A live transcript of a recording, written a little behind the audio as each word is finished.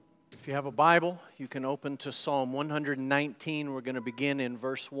If you have a Bible, you can open to Psalm 119. We're going to begin in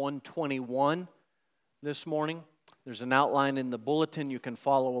verse 121 this morning. There's an outline in the bulletin. You can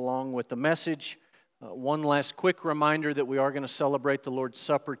follow along with the message. One last quick reminder that we are going to celebrate the Lord's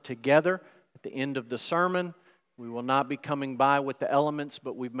Supper together at the end of the sermon. We will not be coming by with the elements,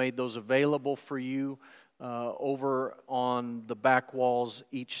 but we've made those available for you over on the back walls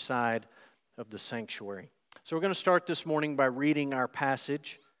each side of the sanctuary. So we're going to start this morning by reading our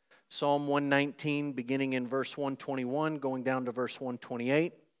passage. Psalm 119, beginning in verse 121, going down to verse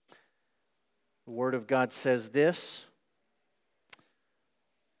 128. The Word of God says this: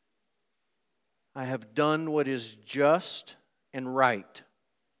 I have done what is just and right.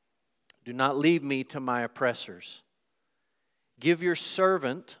 Do not leave me to my oppressors. Give your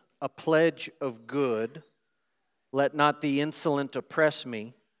servant a pledge of good. Let not the insolent oppress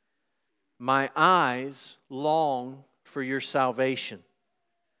me. My eyes long for your salvation,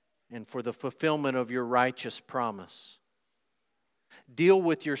 and for the fulfillment of your righteous promise. Deal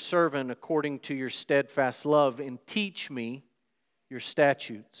with your servant according to your steadfast love, and teach me your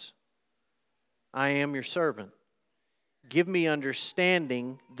statutes. I am your servant. Give me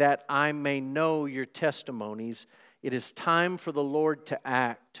understanding that I may know your testimonies. It is time for the Lord to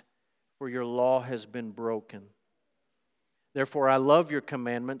act, for your law has been broken. Therefore I love your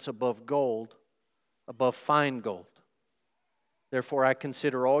commandments above gold, above fine gold. Therefore, I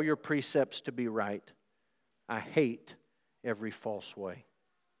consider all your precepts to be right. I hate every false way.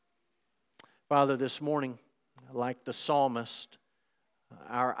 Father, this morning, like the psalmist,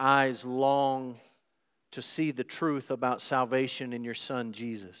 our eyes long to see the truth about salvation in your Son,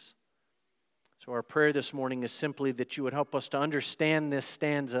 Jesus. So our prayer this morning is simply that you would help us to understand this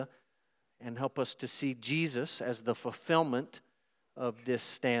stanza and help us to see Jesus as the fulfillment of this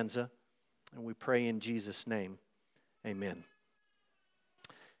stanza. And we pray in Jesus' name. Amen.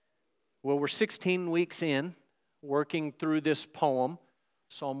 Well, we're 16 weeks in, working through this poem.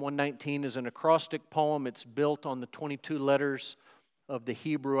 Psalm 119 is an acrostic poem. It's built on the 22 letters of the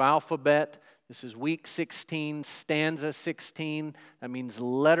Hebrew alphabet. This is week 16, stanza 16. That means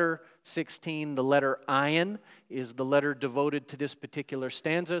letter 16. The letter ayin is the letter devoted to this particular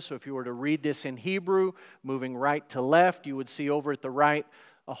stanza. So if you were to read this in Hebrew, moving right to left, you would see over at the right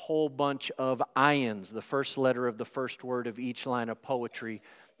a whole bunch of ayins, the first letter of the first word of each line of poetry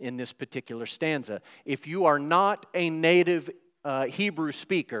in this particular stanza. If you are not a native Hebrew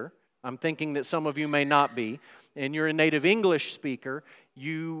speaker, I'm thinking that some of you may not be, and you're a native English speaker,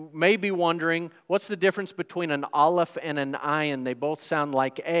 you may be wondering, what's the difference between an aleph and an ayin? They both sound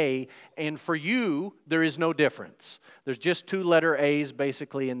like A, and for you, there is no difference. There's just two letter A's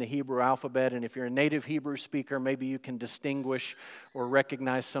basically in the Hebrew alphabet, and if you're a native Hebrew speaker, maybe you can distinguish or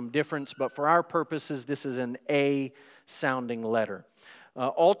recognize some difference, but for our purposes, this is an A-sounding letter.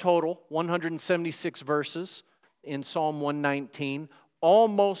 All total, 176 verses in Psalm 119.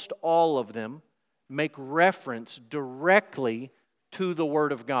 Almost all of them make reference directly to the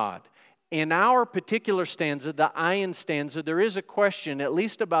Word of God. In our particular stanza, the ayin stanza, there is a question, at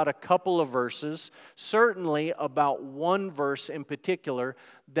least about a couple of verses, certainly about one verse in particular,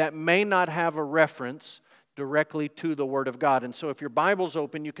 that may not have a reference directly to the Word of God. And so if your Bible's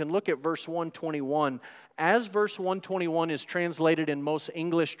open, you can look at verse 121. As verse 121 is translated in most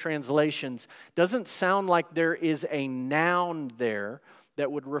English translations, doesn't sound like there is a noun there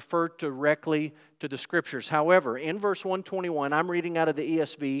that would refer directly to the Scriptures. However, in verse 121, I'm reading out of the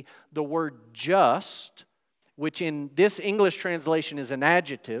ESV, the word just, which in this English translation is an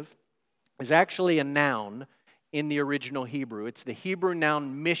adjective, is actually a noun in the original Hebrew. It's the Hebrew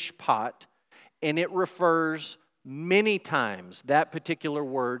noun mishpat, and it refers many times, that particular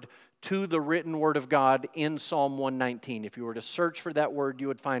word, to the written Word of God in Psalm 119. If you were to search for that word, you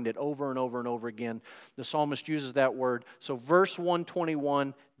would find it over and over and over again. The psalmist uses that word. So verse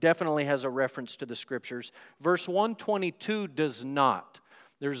 121 definitely has a reference to the Scriptures. Verse 122 does not.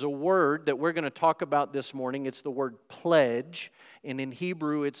 There's a word that we're going to talk about this morning. It's the word pledge, and in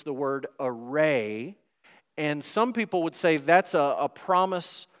Hebrew it's the word array. And some people would say that's a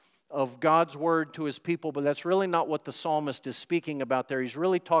promise of God's word to His people, but that's really not what the psalmist is speaking about there. He's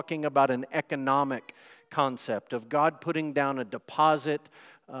really talking about an economic concept of God putting down a deposit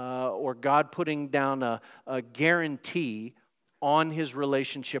or God putting down a guarantee on His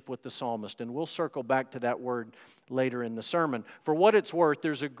relationship with the psalmist. And we'll circle back to that word later in the sermon. For what it's worth,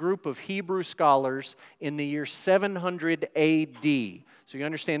 there's a group of Hebrew scholars in the year 700 A.D. So you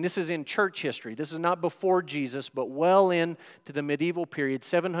understand, this is in church history. This is not before Jesus, but well into the medieval period,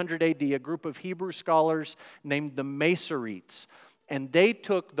 700 A.D., a group of Hebrew scholars named the Masoretes. And they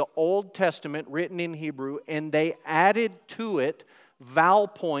took the Old Testament written in Hebrew and they added to it vowel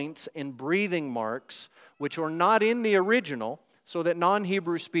points and breathing marks, which are not in the original, so that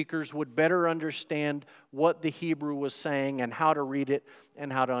non-Hebrew speakers would better understand what the Hebrew was saying and how to read it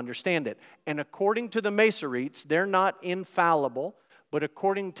and how to understand it. And according to the Masoretes, they're not infallible, but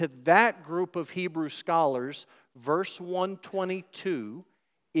according to that group of Hebrew scholars, verse 122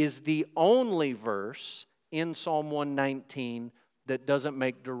 is the only verse in Psalm 119 that doesn't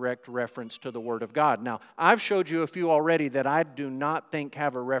make direct reference to the Word of God. Now, I've showed you a few already that I do not think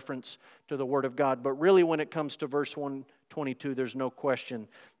have a reference to the Word of God, but really when it comes to verse 122, there's no question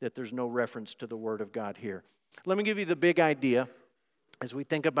that there's no reference to the Word of God here. Let me give you the big idea as we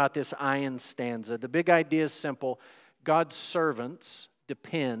think about this Ayin stanza. The big idea is simple. God's servants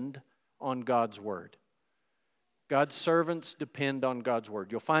depend on God's Word. God's servants depend on God's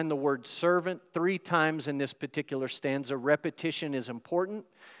Word. You'll find the word servant 3 times in this particular stanza. Repetition is important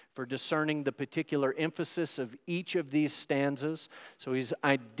for discerning the particular emphasis of each of these stanzas. So he's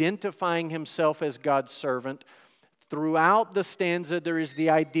identifying himself as God's servant. Throughout the stanza, there is the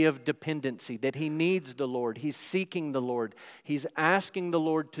idea of dependency, that he needs the Lord. He's seeking the Lord. He's asking the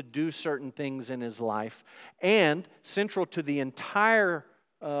Lord to do certain things in his life. And central to the entire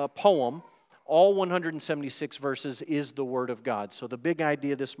poem, all 176 verses, is the Word of God. So the big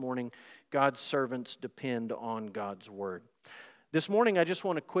idea this morning, God's servants depend on God's Word. This morning, I just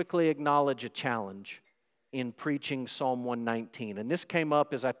want to quickly acknowledge a challenge in preaching Psalm 119. And this came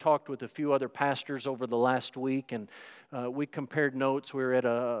up as I talked with a few other pastors over the last week, and we compared notes. We were at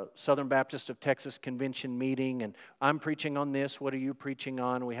a Southern Baptist of Texas convention meeting, and I'm preaching on this. What are you preaching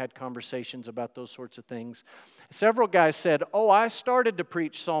on? We had conversations about those sorts of things. Several guys said, I started to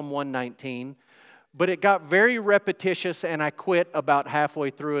preach Psalm 119, but it got very repetitious, and I quit about halfway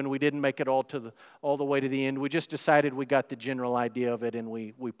through, and we didn't make it all the way to the end. We just decided we got the general idea of it, and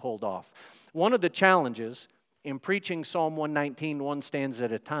we pulled off. One of the challenges in preaching Psalm 119, one stanza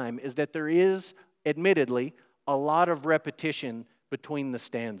at a time, is that there is, admittedly, a lot of repetition between the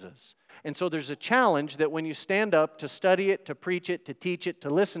stanzas. And so there's a challenge that when you stand up to study it, to preach it, to teach it, to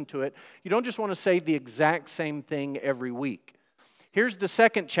listen to it, you don't just want to say the exact same thing every week. Here's the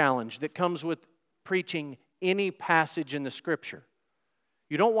second challenge that comes with preaching any passage in the Scripture.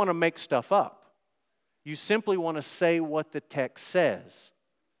 You don't want to make stuff up. You simply want to say what the text says.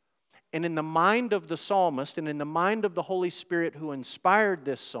 And in the mind of the psalmist and in the mind of the Holy Spirit who inspired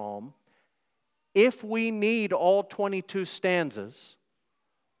this psalm, if we need all 22 stanzas,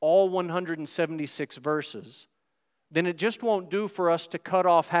 all 176 verses, then it just won't do for us to cut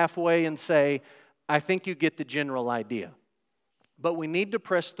off halfway and say, I think you get the general idea. But we need to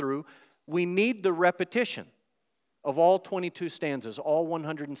press through. We need the repetition of all 22 stanzas, all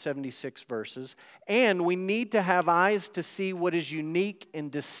 176 verses, and we need to have eyes to see what is unique and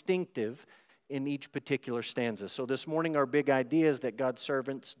distinctive in each particular stanza. So this morning our big idea is that God's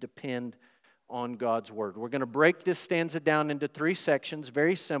servants depend on God's Word. We're going to break this stanza down into 3 sections,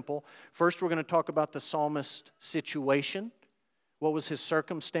 very simple. First, we're going to talk about the psalmist's situation. What was his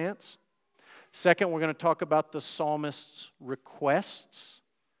circumstance? Second, we're going to talk about the psalmist's requests.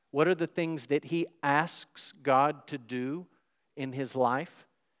 What are the things that he asks God to do in his life?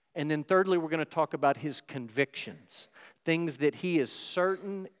 And then thirdly, we're going to talk about his convictions, things that he is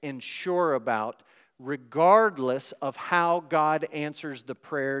certain and sure about, regardless of how God answers the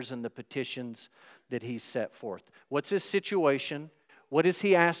prayers and the petitions that he's set forth. What's his situation? What is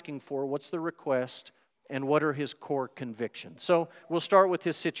he asking for? What's the request? And what are his core convictions? So we'll start with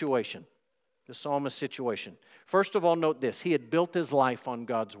his situation. The psalmist's situation. First of all, note this. He had built his life on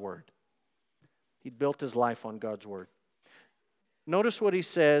God's Word. He'd built his life on God's Word. Notice what he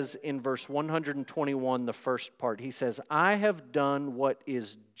says in verse 121, the first part. He says, I have done what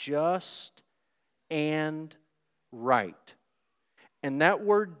is just and right. And that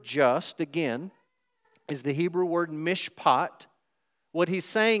word just, again, is the Hebrew word mishpat. What he's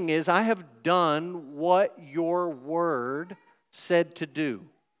saying is, I have done what your word said to do.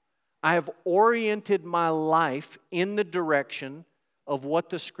 I have oriented my life in the direction of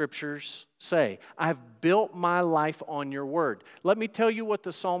what the Scriptures say. I have built my life on your word. Let me tell you what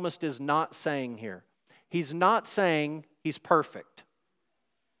the psalmist is not saying here. He's not saying he's perfect.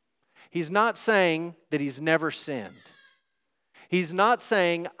 He's not saying that he's never sinned. He's not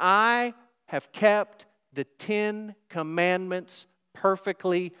saying, I have kept the 10 commandments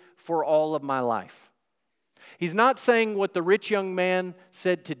perfectly for all of my life. He's not saying what the rich young man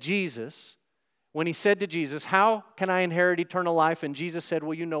said to Jesus when he said to Jesus, how can I inherit eternal life? And Jesus said,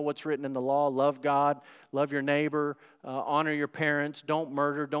 well, you know what's written in the law. Love God, love your neighbor, honor your parents, don't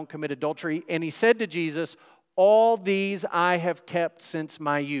murder, don't commit adultery. And he said to Jesus, all these I have kept since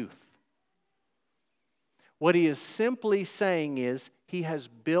my youth. What he is simply saying is he has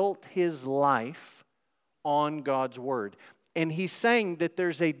built his life on God's Word. And he's saying that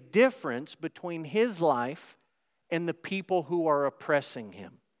there's a difference between his life and the people who are oppressing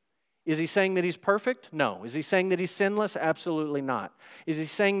him. Is he saying that he's perfect? No. Is he saying that he's sinless? Absolutely not. Is he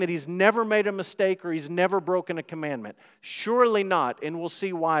saying that he's never made a mistake or he's never broken a commandment? Surely not, and we'll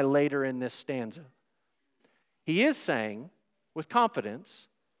see why later in this stanza. He is saying, with confidence,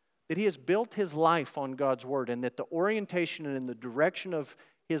 that he has built his life on God's Word and that the orientation and the direction of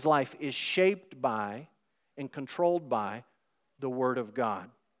his life is shaped by and controlled by the Word of God.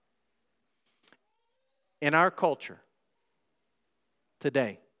 In our culture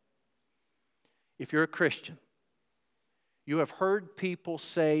today, if you're a Christian, you have heard people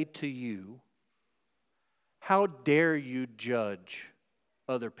say to you, "How dare you judge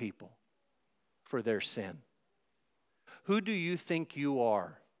other people for their sin? Who do you think you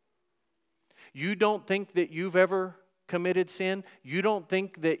are? You don't think that you've ever committed sin? You don't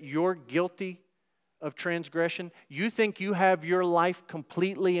think that you're guilty of transgression? You think you have your life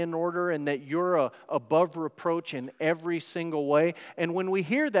completely in order and that you're above reproach in every single way?" And when we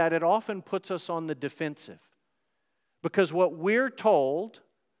hear that, it often puts us on the defensive. Because what we're told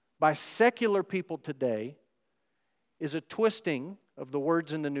by secular people today is a twisting of the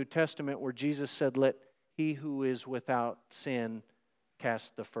words in the New Testament where Jesus said, "Let he who is without sin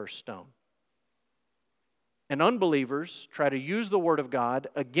cast the first stone." And unbelievers try to use the Word of God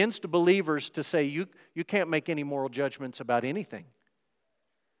against believers to say, you can't make any moral judgments about anything.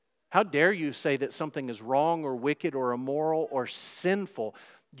 How dare you say that something is wrong or wicked or immoral or sinful?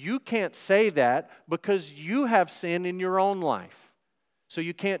 You can't say that because you have sin in your own life. So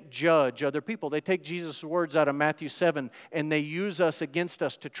you can't judge other people. They take Jesus' words out of Matthew 7 and they use us against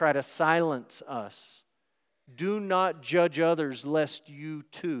us to try to silence us. Do not judge others lest you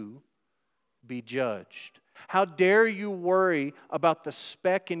too be judged. How dare you worry about the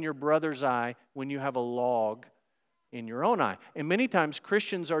speck in your brother's eye when you have a log in your own eye? And many times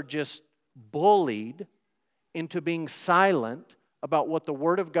Christians are just bullied into being silent about what the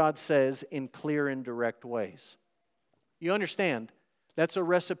Word of God says in clear and direct ways. You understand, that's a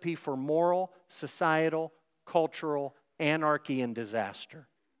recipe for moral, societal, cultural anarchy and disaster.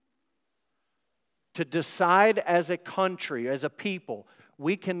 To decide as a country, as a people,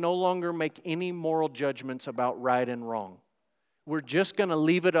 we can no longer make any moral judgments about right and wrong. We're just going to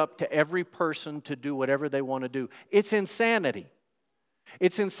leave it up to every person to do whatever they want to do. It's insanity.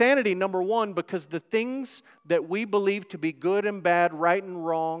 It's insanity, number one, because the things that we believe to be good and bad, right and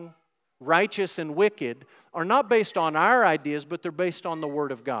wrong, righteous and wicked, are not based on our ideas, but they're based on the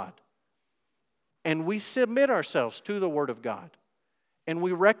Word of God. And we submit ourselves to the Word of God. And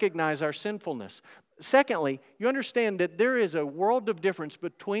we recognize our sinfulness. Secondly, you understand that there is a world of difference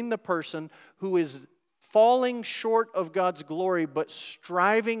between the person who is falling short of God's glory but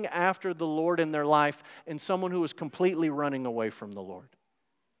striving after the Lord in their life and someone who is completely running away from the Lord.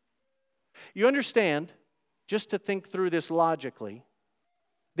 You understand, just to think through this logically,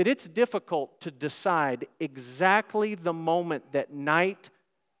 that it's difficult to decide exactly the moment that night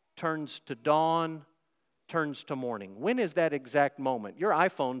turns to dawn, turns to morning. When is that exact moment? Your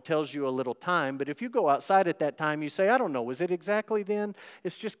iPhone tells you a little time, but if you go outside at that time, you say, "I don't know, is it exactly then?"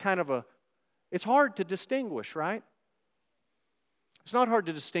 It's just kind of it's hard to distinguish, right? It's not hard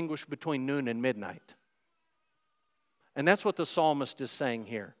to distinguish between noon and midnight. And that's what the psalmist is saying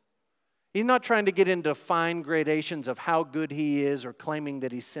here. He's not trying to get into fine gradations of how good he is or claiming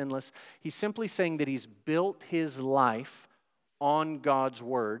that he's sinless. He's simply saying that he's built his life on God's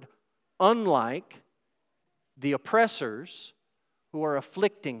Word, unlike the oppressors who are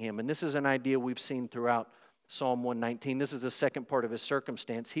afflicting him. And this is an idea we've seen throughout Psalm 119. This is the second part of his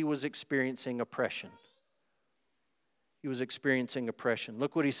circumstance. He was experiencing oppression. He was experiencing oppression.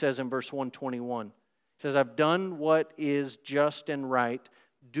 Look what he says in verse 121. He says, "I've done what is just and right.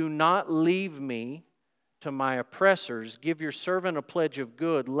 Do not leave me to my oppressors. Give your servant a pledge of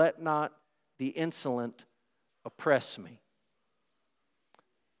good. Let not the insolent oppress me."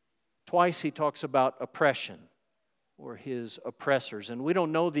 Twice he talks about oppression or his oppressors. And we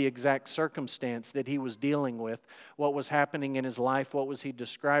don't know the exact circumstance that he was dealing with, what was happening in his life, what was he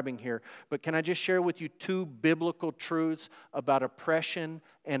describing here. But can I just share with you two biblical truths about oppression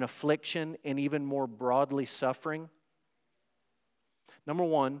and affliction and even more broadly suffering? Number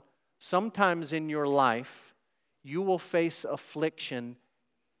one, sometimes in your life you will face affliction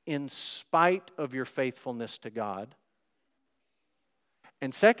in spite of your faithfulness to God.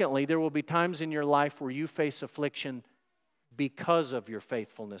 And secondly, there will be times in your life where you face affliction because of your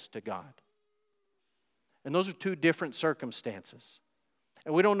faithfulness to God. And those are two different circumstances.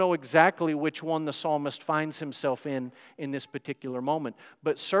 And we don't know exactly which one the psalmist finds himself in this particular moment.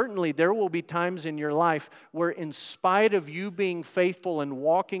 But certainly there will be times in your life where, in spite of you being faithful and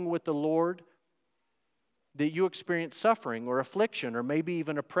walking with the Lord, that you experience suffering or affliction or maybe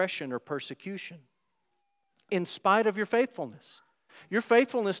even oppression or persecution. In spite of your faithfulness. Your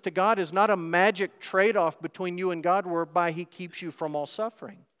faithfulness to God is not a magic trade-off between you and God whereby He keeps you from all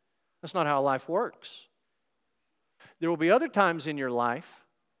suffering. That's not how life works. There will be other times in your life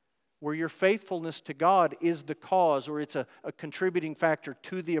where your faithfulness to God is the cause, or it's a contributing factor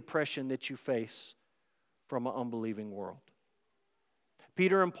to the oppression that you face from an unbelieving world.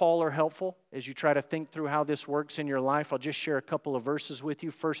 Peter and Paul are helpful as you try to think through how this works in your life. I'll just share a couple of verses with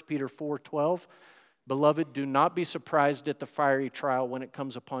you. 1 Peter 4:12. Beloved, do not be surprised at the fiery trial when it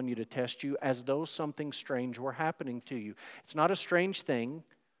comes upon you to test you, as though something strange were happening to you. It's not a strange thing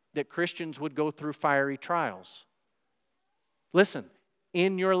that Christians would go through fiery trials. Listen,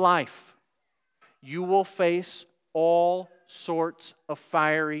 in your life, you will face all sorts of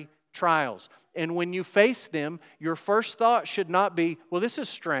fiery trials. And when you face them, your first thought should not be, well, this is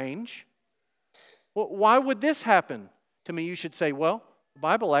strange. Well, why would this happen to me? You should say, well, the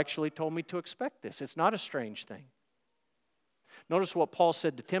Bible actually told me to expect this. It's not a strange thing. Notice what Paul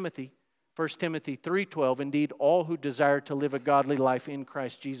said to Timothy, 1 Timothy 3:12. Indeed, all who desire to live a godly life in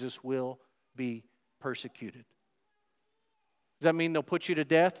Christ Jesus will be persecuted. Does that mean they'll put you to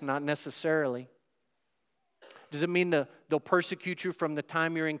death? Not necessarily. Does it mean they'll persecute you from the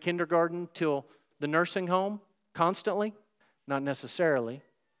time you're in kindergarten till the nursing home constantly? Not necessarily.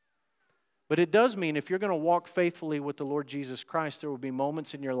 But it does mean if you're going to walk faithfully with the Lord Jesus Christ, there will be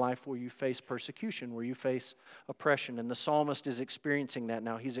moments in your life where you face persecution, where you face oppression. And the psalmist is experiencing that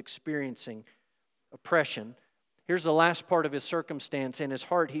now. He's experiencing oppression. Here's the last part of his circumstance. In his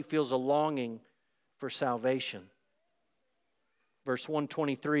heart, he feels a longing for salvation. Verse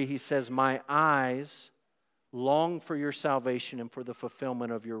 123, he says, my eyes long for your salvation and for the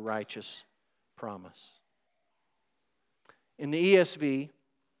fulfillment of your righteous promise. In the ESV,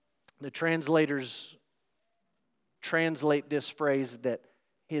 the translators translate this phrase that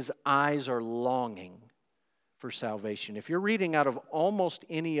his eyes are longing for salvation. If you're reading out of almost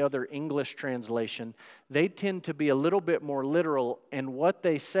any other English translation, they tend to be a little bit more literal. And what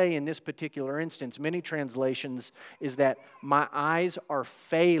they say in this particular instance, many translations, is that my eyes are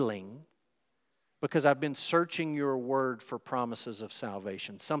failing because I've been searching your word for promises of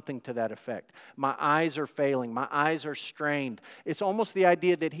salvation. Something to that effect. My eyes are failing. My eyes are strained. It's almost the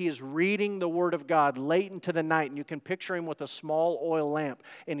idea that he is reading the word of God late into the night, and you can picture him with a small oil lamp,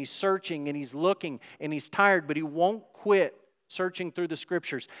 and he's searching, and he's looking, and he's tired, but he won't quit searching through the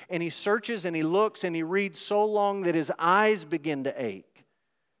scriptures. And he searches, and he looks, and he reads so long that his eyes begin to ache.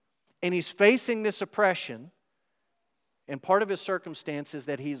 And he's facing this oppression, and part of his circumstance is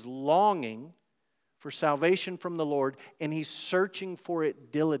that he's longing for salvation from the Lord, and he's searching for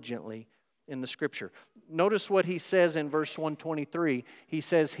it diligently in the Scripture. Notice what he says in verse 123. He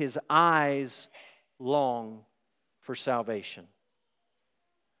says his eyes long for salvation.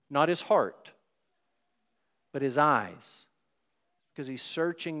 Not his heart, but his eyes. Because he's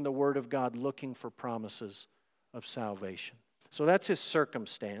searching the Word of God, looking for promises of salvation. So that's his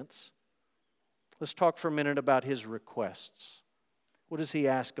circumstance. Let's talk for a minute about his requests. What does he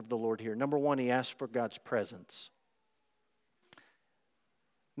ask of the Lord here? Number one, he asks for God's presence.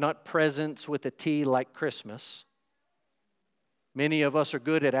 Not presents with a T like Christmas. Many of us are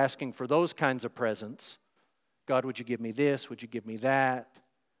good at asking for those kinds of presents. God, would you give me this? Would you give me that?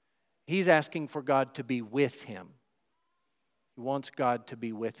 He's asking for God to be with him. He wants God to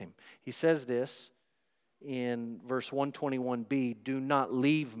be with him. He says this in verse 121b, do not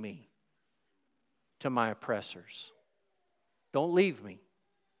leave me to my oppressors. Don't leave me.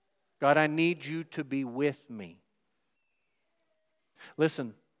 God, I need you to be with me.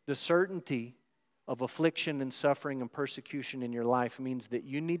 Listen, the certainty of affliction and suffering and persecution in your life means that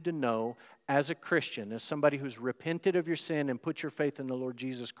you need to know as a Christian, as somebody who's repented of your sin and put your faith in the Lord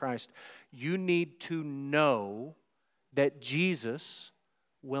Jesus Christ, you need to know that Jesus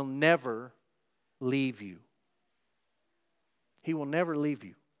will never leave you. He will never leave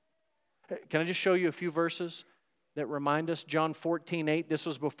you. Can I just show you a few verses that remind us? John 14:8, this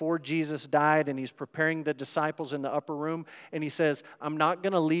was before Jesus died, and he's preparing the disciples in the upper room, and he says, I'm not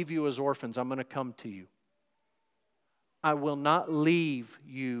going to leave you as orphans. I'm going to come to you. I will not leave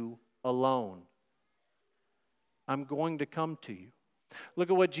you alone. I'm going to come to you. Look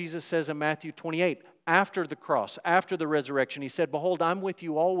at what Jesus says in Matthew 28. After the cross, after the resurrection, he said, behold, I'm with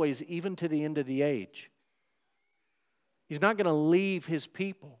you always, even to the end of the age. He's not going to leave his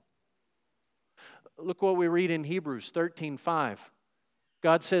people. Look what we read in Hebrews 13:5.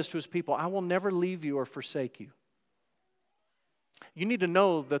 God says to His people, I will never leave you or forsake you. You need to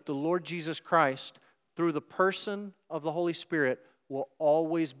know that the Lord Jesus Christ, through the person of the Holy Spirit, will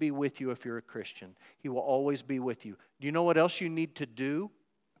always be with you if you're a Christian. He will always be with you. Do you know what else you need to do?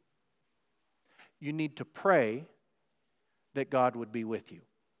 You need to pray that God would be with you.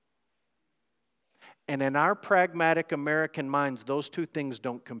 And in our pragmatic American minds, those two things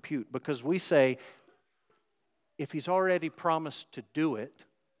don't compute, because we say, if He's already promised to do it,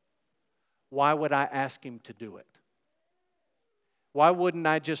 why would I ask Him to do it? Why wouldn't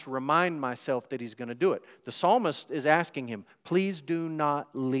I just remind myself that He's going to do it? The psalmist is asking Him, please do not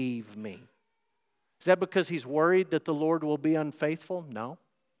leave me. Is that because he's worried that the Lord will be unfaithful? No.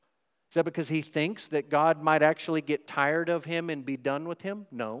 Is that because he thinks that God might actually get tired of him and be done with him?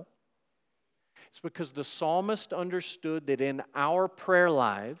 No. It's because the psalmist understood that in our prayer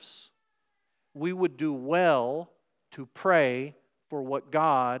lives, we would do well to pray for what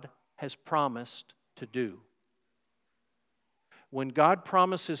God has promised to do. When God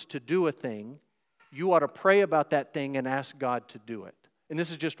promises to do a thing, you ought to pray about that thing and ask God to do it. And this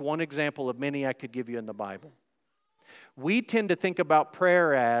is just one example of many I could give you in the Bible. We tend to think about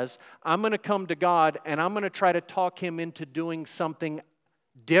prayer as, I'm going to come to God and I'm going to try to talk Him into doing something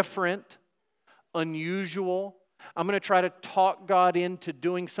different, unusual. I'm going to try to talk God into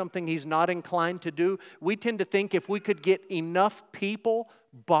doing something He's not inclined to do. We tend to think if we could get enough people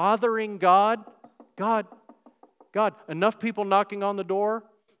bothering God, enough people knocking on the door,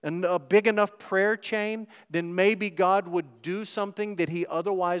 and a big enough prayer chain, then maybe God would do something that He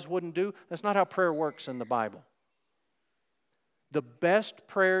otherwise wouldn't do. That's not how prayer works in the Bible. The best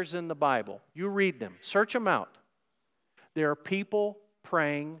prayers in the Bible, you read them, search them out. There are people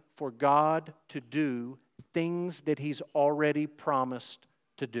praying for God to do things that He's already promised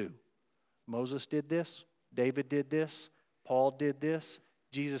to do. Moses did this, David did this, Paul did this,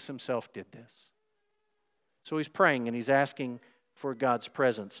 Jesus Himself did this. So he's praying and he's asking for God's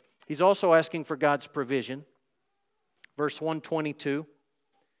presence. He's also asking for God's provision. Verse 122,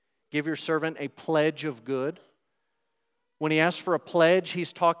 give your servant a pledge of good. When he asks for a pledge,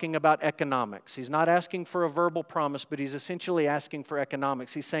 he's talking about economics. He's not asking for a verbal promise, but he's essentially asking for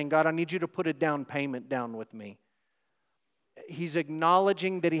economics. He's saying, God, I need you to put a down payment down with me. He's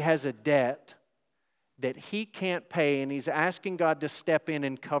acknowledging that he has a debt that he can't pay, and he's asking God to step in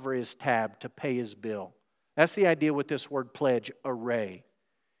and cover his tab to pay his bill. That's the idea with this word pledge, array.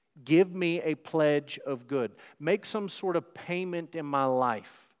 Give me a pledge of good. Make some sort of payment in my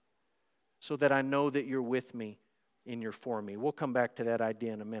life so that I know that you're with me and you're for me. We'll come back to that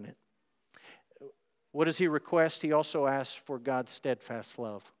idea in a minute. What does he request? He also asks for God's steadfast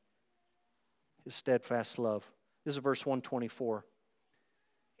love. His steadfast love. This is verse 124.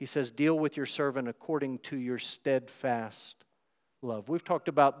 He says, deal with your servant according to your steadfast love. We've talked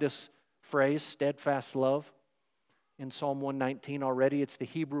about this phrase, steadfast love, in Psalm 119 already. It's the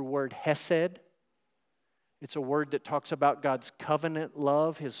Hebrew word hesed. It's a word that talks about God's covenant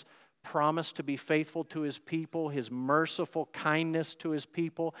love, His promise to be faithful to His people, His merciful kindness to His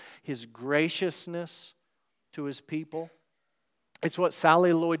people, His graciousness to His people. It's what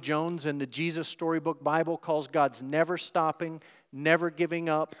Sally Lloyd-Jones in the Jesus Storybook Bible calls God's never stopping, never giving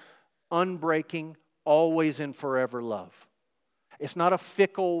up, unbreaking, always and forever love. It's not a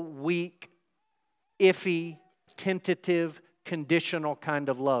fickle, weak, iffy, tentative, conditional kind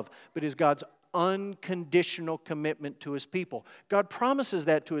of love, but is God's unconditional commitment to His people. God promises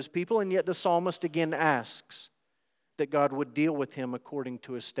that to His people, and yet the psalmist again asks that God would deal with him according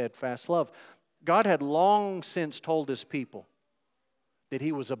to His steadfast love. God had long since told His people that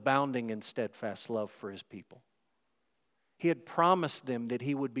He was abounding in steadfast love for His people. He had promised them that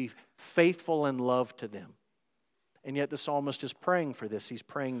He would be faithful in love to them. And yet the psalmist is praying for this. He's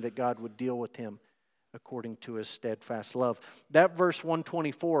praying that God would deal with him according to His steadfast love. That verse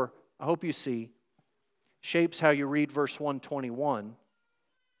 124, I hope you see, shapes how you read verse 121.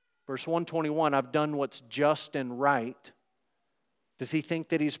 Verse 121, I've done what's just and right. Does he think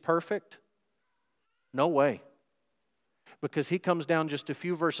that he's perfect? No way. Because he comes down just a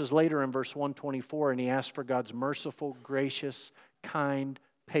few verses later in verse 124 and he asks for God's merciful, gracious, kind,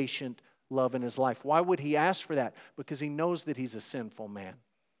 patient love in his life. Why would he ask for that? Because he knows that he's a sinful man.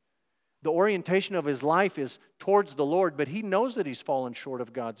 The orientation of his life is towards the Lord, but he knows that he's fallen short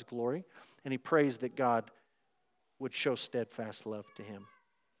of God's glory, and he prays that God would show steadfast love to him.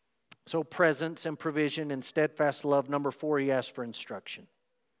 So presence and provision and steadfast love. Number 4, he asks for instruction.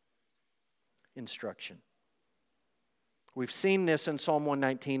 Instruction. We've seen this in Psalm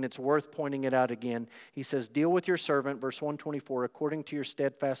 119. It's worth pointing it out again. He says, deal with your servant, verse 124, according to your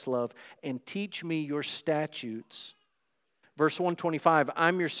steadfast love, and teach me your statutes. Verse 125,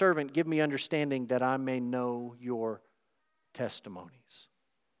 I'm your servant, give me understanding that I may know your testimonies.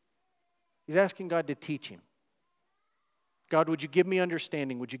 He's asking God to teach him. God, would you give me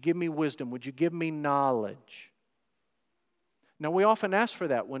understanding? Would you give me wisdom? Would you give me knowledge? Now, we often ask for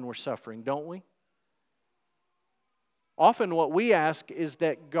that when we're suffering, don't we? Often what we ask is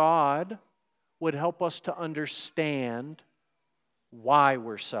that God would help us to understand why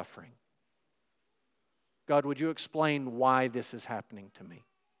we're suffering. God, would you explain why this is happening to me?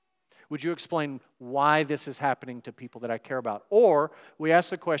 Would you explain why this is happening to people that I care about? Or we ask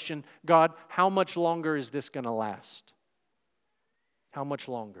the question, God, how much longer is this going to last? How much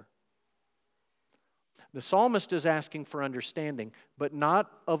longer? The psalmist is asking for understanding, but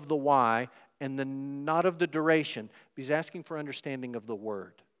not of the why and not of the duration. He's asking for understanding of the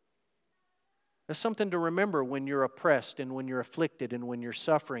word. That's something to remember when you're oppressed and when you're afflicted and when you're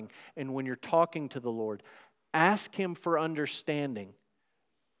suffering and when you're talking to the Lord. Ask Him for understanding.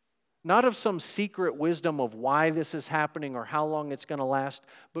 Not of some secret wisdom of why this is happening or how long it's going to last,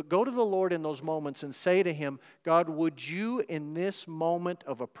 but go to the Lord in those moments and say to Him, God, would you in this moment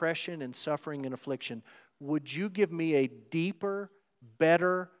of oppression and suffering and affliction, would you give me a deeper,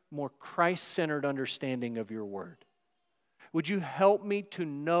 better, more Christ-centered understanding of your word? Would you help me to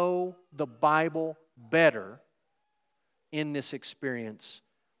know the Bible better in this experience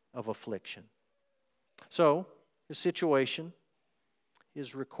of affliction? So, the situation,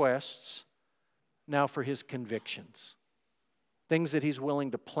 his requests, now for his convictions. Things that he's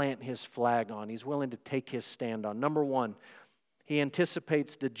willing to plant his flag on. He's willing to take his stand on. Number one, he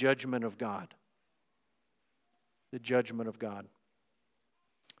anticipates the judgment of God. The judgment of God.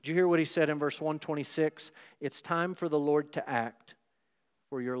 Did you hear what he said in verse 126? It's time for the Lord to act,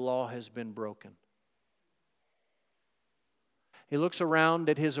 for your law has been broken. He looks around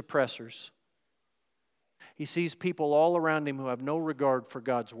at his oppressors. He sees people all around him who have no regard for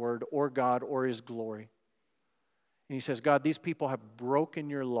God's word or God or His glory. And he says, God, these people have broken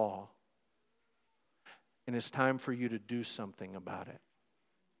your law, and it's time for you to do something about it.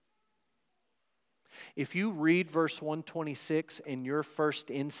 If you read verse 126 and your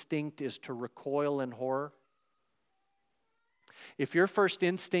first instinct is to recoil in horror, if your first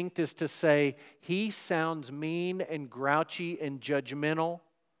instinct is to say, he sounds mean and grouchy and judgmental,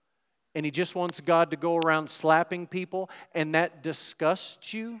 and he just wants God to go around slapping people, and that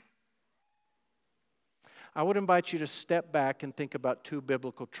disgusts you, I would invite you to step back and think about two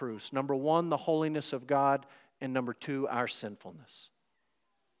biblical truths. Number one, the holiness of God, and number two, our sinfulness.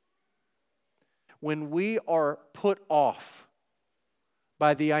 When we are put off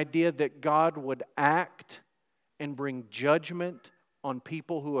by the idea that God would act and bring judgment on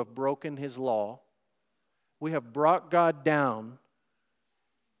people who have broken His law, we have brought God down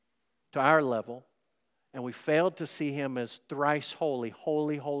to our level, and we failed to see Him as thrice holy,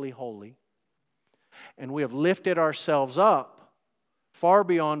 holy, holy, holy. And we have lifted ourselves up far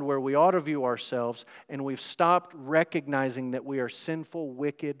beyond where we ought to view ourselves, and we've stopped recognizing that we are sinful,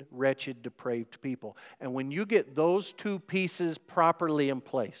 wicked, wretched, depraved people. And when you get those two pieces properly in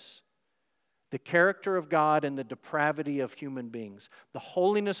place, the character of God and the depravity of human beings, the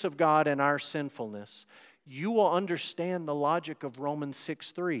holiness of God and our sinfulness, you will understand the logic of Romans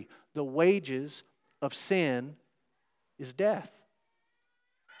 6:3. The wages of sin is death.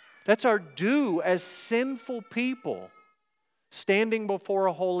 That's our due as sinful people standing before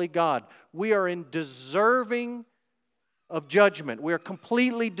a holy God. We are deserving of judgment. We are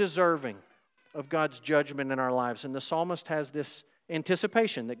completely deserving of God's judgment in our lives. And the psalmist has this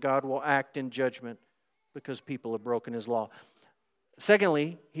anticipation that God will act in judgment because people have broken His law.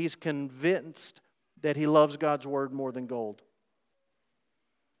 Secondly, he's convinced that he loves God's word more than gold.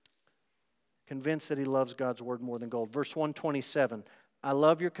 Convinced that he loves God's word more than gold. Verse 127, I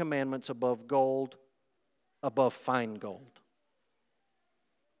love your commandments above gold, above fine gold.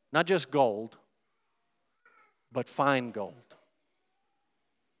 Not just gold, but fine gold.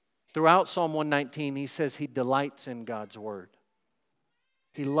 Throughout Psalm 119, he says he delights in God's word.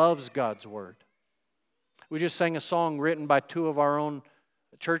 He loves God's word. We just sang a song written by two of our own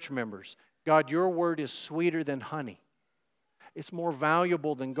church members. God, your word is sweeter than honey. It's more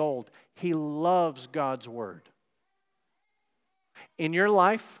valuable than gold. He loves God's word. In your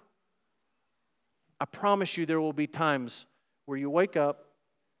life, I promise you there will be times where you wake up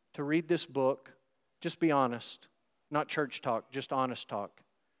to read this book. Just be honest. Not church talk, just honest talk.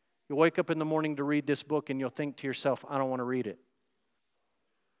 You'll wake up in the morning to read this book and you'll think to yourself, I don't want to read it.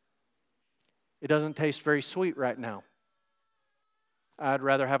 It doesn't taste very sweet right now. I'd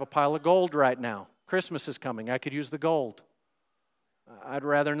rather have a pile of gold right now. Christmas is coming. I could use the gold. I'd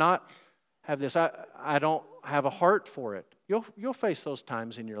rather not have this. I don't have a heart for it. You'll face those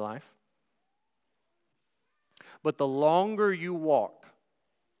times in your life. But the longer you walk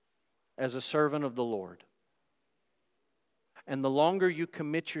as a servant of the Lord, and the longer you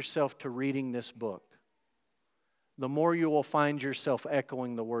commit yourself to reading this book, the more you will find yourself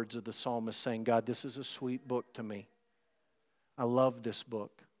echoing the words of the psalmist saying, God, this is a sweet book to me. I love this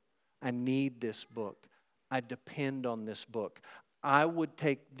book. I need this book. I depend on this book. I would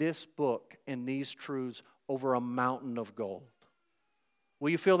take this book and these truths over a mountain of gold. Will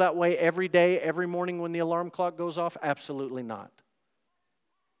you feel that way every day, every morning when the alarm clock goes off? Absolutely not.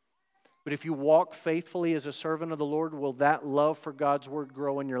 But if you walk faithfully as a servant of the Lord, will that love for God's Word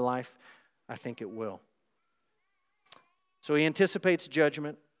grow in your life? I think it will. So he anticipates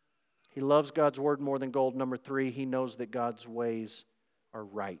judgment. He loves God's Word more than gold. Number 3, he knows that God's ways are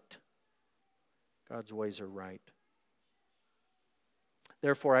right. God's ways are right.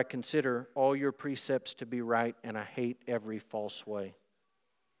 Therefore, I consider all your precepts to be right, and I hate every false way.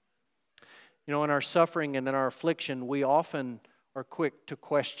 You know, in our suffering and in our affliction, we often are quick to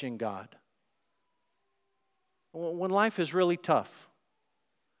question God. When life is really tough,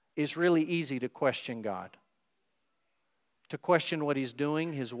 it's really easy to question God. To question what He's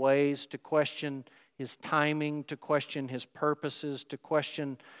doing, His ways, to question His timing, to question His purposes, to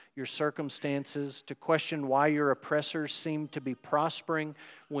question your circumstances, to question why your oppressors seem to be prospering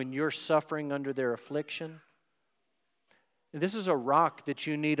when you're suffering under their affliction. This is a rock that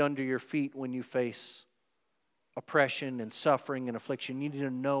you need under your feet when you face oppression and suffering and affliction. You need to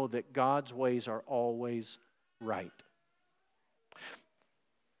know that God's ways are always right.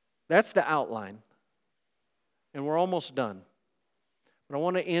 That's the outline. And we're almost done. But I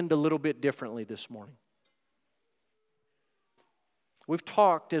want to end a little bit differently this morning. We've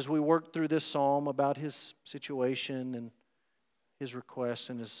talked as we worked through this psalm about his situation and his requests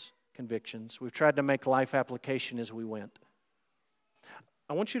and his convictions. We've tried to make life application as we went.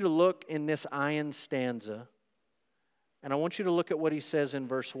 I want you to look in this iron stanza, and I want you to look at what he says in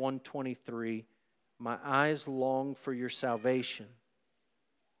verse 123. My eyes long for your salvation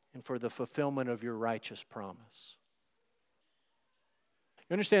and for the fulfillment of your righteous promise.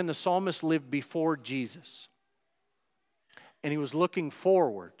 You understand, the psalmist lived before Jesus, and he was looking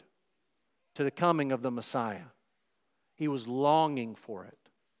forward to the coming of the Messiah. He was longing for it.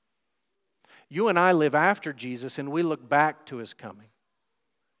 You and I live after Jesus, and we look back to His coming.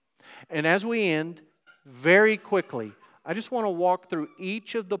 And as we end, very quickly, I just want to walk through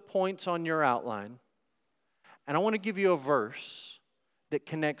each of the points on your outline, and I want to give you a verse that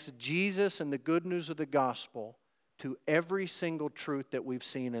connects Jesus and the good news of the gospel to every single truth that we've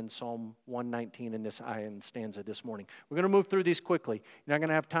seen in Psalm 119 in this iron stanza this morning. We're going to move through these quickly. You're not going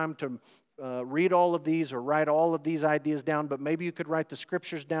to have time to read all of these or write all of these ideas down, but maybe you could write the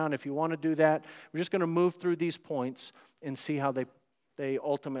scriptures down if you want to do that. We're just going to move through these points and see how they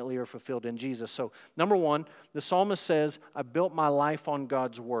ultimately are fulfilled in Jesus. So, number 1, the psalmist says, I built my life on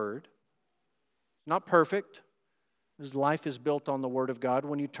God's word. Not perfect. His life is built on the word of God.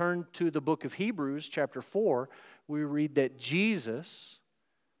 When you turn to the book of Hebrews, chapter 4, we read that Jesus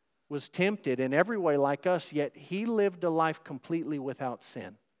was tempted in every way like us, yet He lived a life completely without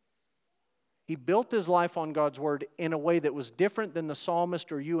sin. He built His life on God's word in a way that was different than the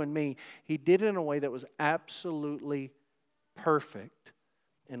psalmist or you and me. He did it in a way that was absolutely perfect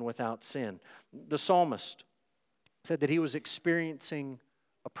and without sin. The psalmist said that he was experiencing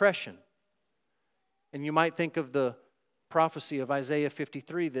oppression. And you might think of the prophecy of Isaiah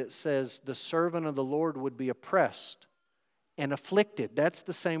 53 that says the servant of the Lord would be oppressed and afflicted. That's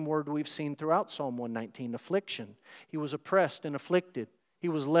the same word we've seen throughout Psalm 119, affliction. He was oppressed and afflicted. He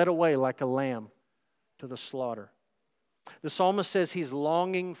was led away like a lamb to the slaughter. The psalmist says he's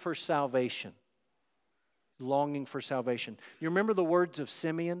longing for salvation. Longing for salvation. You remember the words of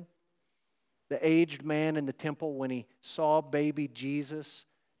Simeon, the aged man in the temple, when he saw baby Jesus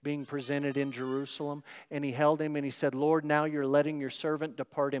being presented in Jerusalem, and he held him and he said, Lord, now you're letting your servant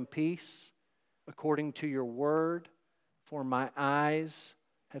depart in peace according to your word, for my eyes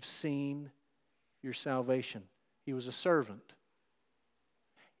have seen your salvation. He was a servant.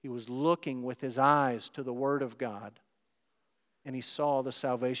 He was looking with his eyes to the word of God, and he saw the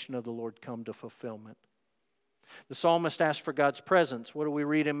salvation of the Lord come to fulfillment. The psalmist asked for God's presence. What do we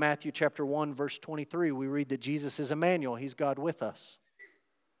read in Matthew chapter 1, verse 23? We read that Jesus is Emmanuel. He's God with us.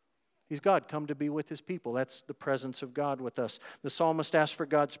 He's God come to be with His people. That's the presence of God with us. The psalmist asked for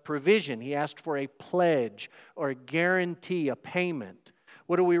God's provision. He asked for a pledge or a guarantee, a payment.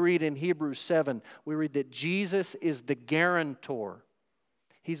 What do we read in Hebrews 7? We read that Jesus is the guarantor.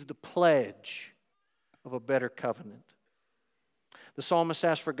 He's the pledge of a better covenant. The psalmist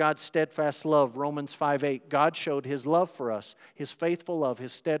asked for God's steadfast love, Romans 5:8. God showed His love for us, His faithful love,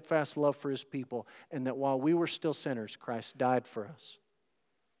 His steadfast love for His people, and that while we were still sinners, Christ died for us.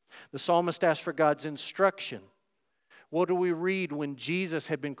 The psalmist asked for God's instruction. What do we read when Jesus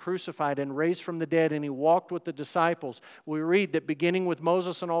had been crucified and raised from the dead and He walked with the disciples? We read that beginning with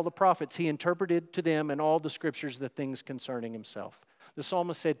Moses and all the prophets, He interpreted to them in all the Scriptures the things concerning Himself. The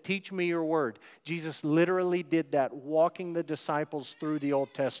psalmist said, "Teach me your word." Jesus literally did that, walking the disciples through the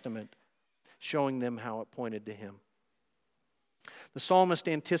Old Testament, showing them how it pointed to Him. The psalmist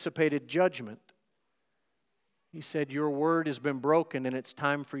anticipated judgment. He said, "Your word has been broken and it's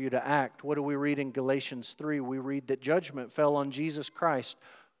time for you to act." What do we read in Galatians 3? We read that judgment fell on Jesus Christ,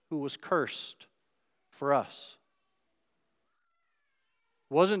 who was cursed for us.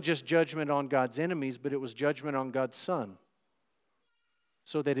 It wasn't just judgment on God's enemies, but it was judgment on God's Son,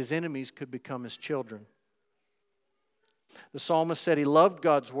 so that His enemies could become His children. The psalmist said he loved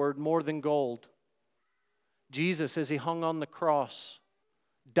God's word more than gold. Jesus, as He hung on the cross,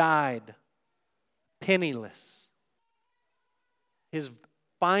 died penniless. His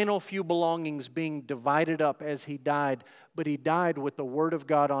final few belongings being divided up as He died, but He died with the word of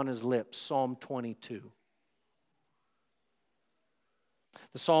God on His lips, Psalm 22.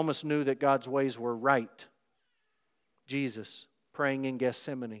 The psalmist knew that God's ways were right. Jesus, praying in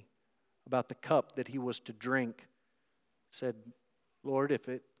Gethsemane about the cup that He was to drink, said, "Lord, if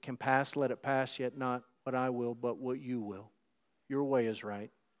it can pass, let it pass, yet not what I will, but what You will. Your way is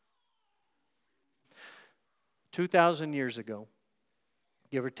right." 2,000 years ago,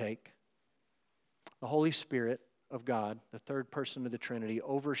 give or take, the Holy Spirit of God, the third person of the Trinity,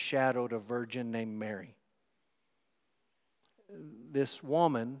 overshadowed a virgin named Mary. This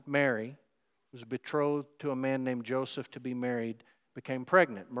woman, Mary, was betrothed to a man named Joseph to be married, became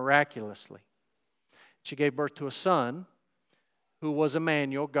pregnant miraculously. She gave birth to a son who was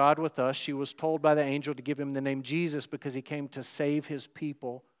Emmanuel, God with us. She was told by the angel to give Him the name Jesus because He came to save His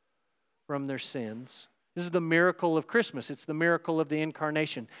people from their sins. This is the miracle of Christmas. It's the miracle of the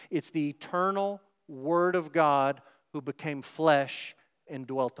incarnation. It's the eternal Word of God who became flesh and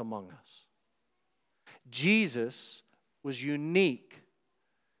dwelt among us. Jesus was unique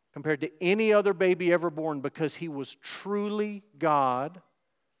compared to any other baby ever born because He was truly God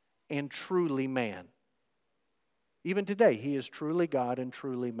and truly man. Even today, He is truly God and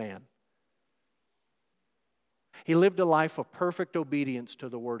truly man. He lived a life of perfect obedience to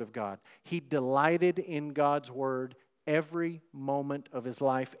the Word of God. He delighted in God's Word every moment of His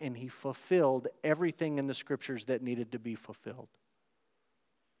life, and He fulfilled everything in the Scriptures that needed to be fulfilled.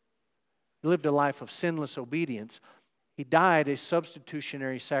 He lived a life of sinless obedience. He died a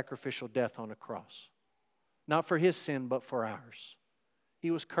substitutionary sacrificial death on a cross. Not for His sin, but for ours. He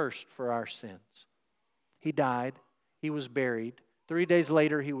was cursed for our sins. He died. He was buried. 3 days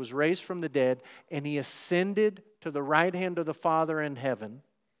later, He was raised from the dead, and He ascended to the right hand of the Father in heaven,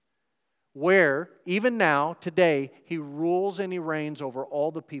 where, even now, today, He rules and He reigns over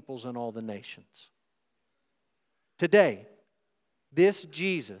all the peoples and all the nations. Today, this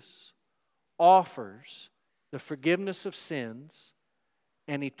Jesus offers the forgiveness of sins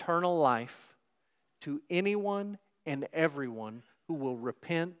and eternal life to anyone and everyone who will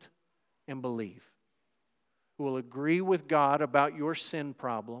repent and believe, who will agree with God about your sin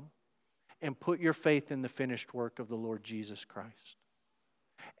problem and put your faith in the finished work of the Lord Jesus Christ.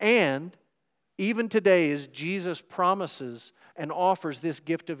 And even today, as Jesus promises and offers this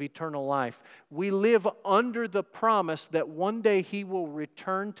gift of eternal life, we live under the promise that one day He will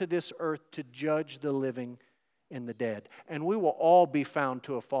return to this earth to judge the living and the dead. And we will all be found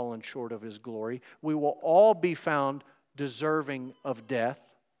to have fallen short of His glory. We will all be found deserving of death.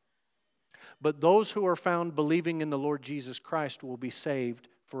 But those who are found believing in the Lord Jesus Christ will be saved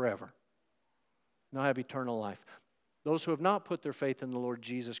forever. They'll have eternal life. Those who have not put their faith in the Lord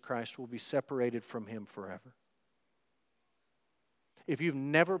Jesus Christ will be separated from Him forever. If you've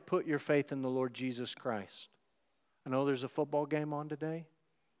never put your faith in the Lord Jesus Christ, I know there's a football game on today.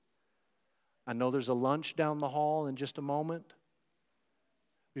 I know there's a lunch down the hall in just a moment.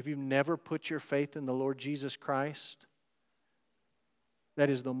 If you've never put your faith in the Lord Jesus Christ, that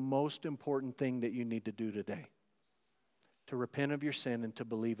is the most important thing that you need to do today. To repent of your sin and to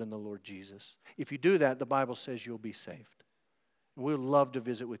believe in the Lord Jesus. If you do that, the Bible says you'll be saved. And we would love to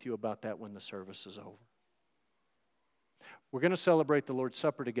visit with you about that when the service is over. We're going to celebrate the Lord's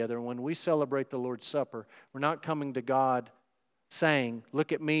Supper together. And when we celebrate the Lord's Supper, we're not coming to God saying,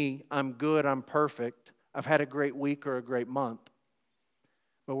 "Look at me, I'm good, I'm perfect, I've had a great week or a great month."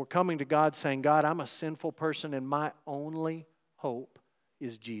 But we're coming to God saying, "God, I'm a sinful person and my only hope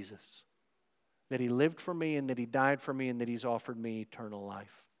is Jesus. that He lived for me and that He died for me and that He's offered me eternal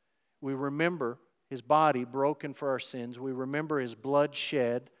life. We remember His body broken for our sins. We remember His blood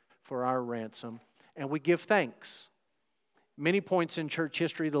shed for our ransom. And we give thanks. Many points in church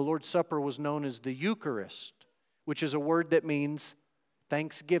history, the Lord's Supper was known as the Eucharist, which is a word that means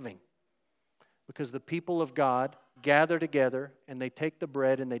thanksgiving. Because the people of God gather together and they take the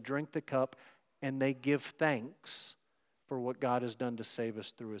bread and they drink the cup and they give thanks for what God has done to save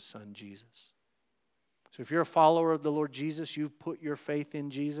us through His Son, Jesus. So if you're a follower of the Lord Jesus, you've put your faith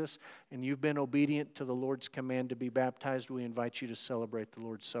in Jesus, and you've been obedient to the Lord's command to be baptized, we invite you to celebrate the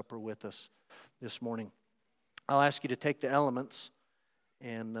Lord's Supper with us this morning. I'll ask you to take the elements,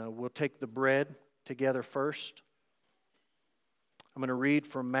 and we'll take the bread together first. I'm going to read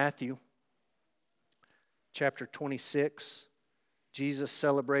from Matthew chapter 26. Jesus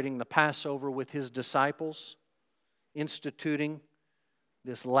celebrating the Passover with His disciples, instituting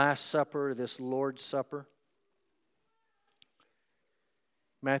this Last Supper, this Lord's Supper.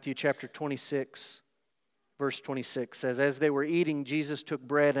 Matthew chapter 26, verse 26 says, "As they were eating, Jesus took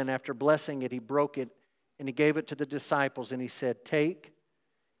bread, and after blessing it, He broke it, and He gave it to the disciples, and He said, 'Take,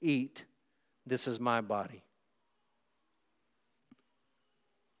 eat, this is my body.'"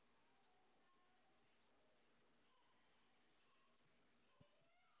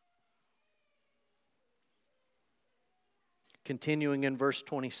 Continuing in verse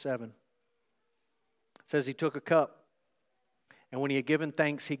 27, it says, "He took a cup, and when He had given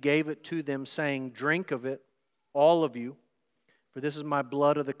thanks, He gave it to them, saying, 'Drink of it, all of you, for this is my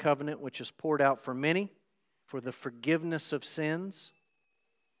blood of the covenant, which is poured out for many for the forgiveness of sins.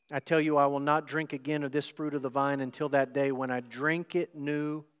 I tell you, I will not drink again of this fruit of the vine until that day when I drink it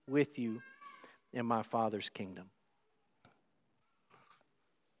new with you in my Father's kingdom.'"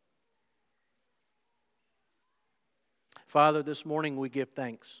 Father, this morning we give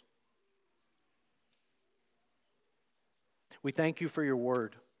thanks. We thank You for Your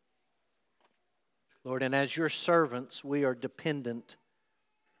word, Lord, and as Your servants, we are dependent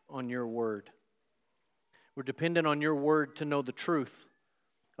on Your word. We're dependent on Your word to know the truth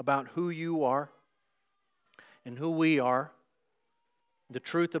about who You are and who we are, the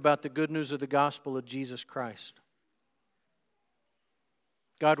truth about the good news of the gospel of Jesus Christ.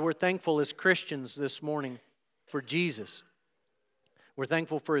 God, we're thankful as Christians this morning for Jesus. We're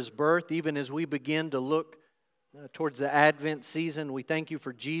thankful for His birth, even as we begin to look towards the Advent season. We thank You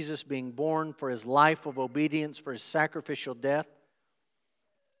for Jesus being born, for His life of obedience, for His sacrificial death.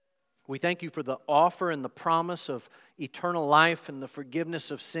 We thank You for the offer and the promise of eternal life and the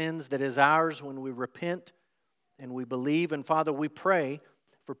forgiveness of sins that is ours when we repent and we believe. And Father, we pray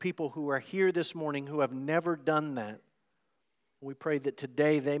for people who are here this morning who have never done that. We pray that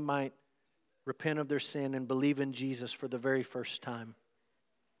today they might repent of their sin and believe in Jesus for the very first time.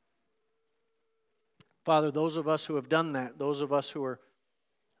 Father, those of us who have done that, those of us who are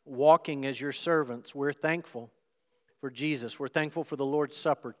walking as Your servants, we're thankful for Jesus. We're thankful for the Lord's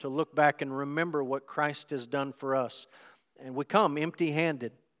Supper, to look back and remember what Christ has done for us. And we come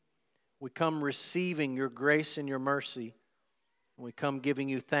empty-handed. We come receiving Your grace and Your mercy. And we come giving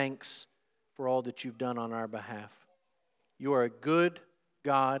You thanks for all that You've done on our behalf. You are a good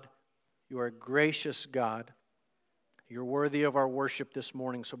God. You are a gracious God. You're worthy of our worship this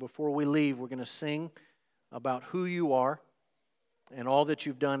morning. So before we leave, we're going to sing about who You are and all that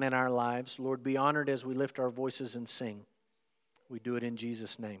You've done in our lives. Lord, be honored as we lift our voices and sing. We do it in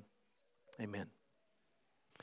Jesus' name. Amen.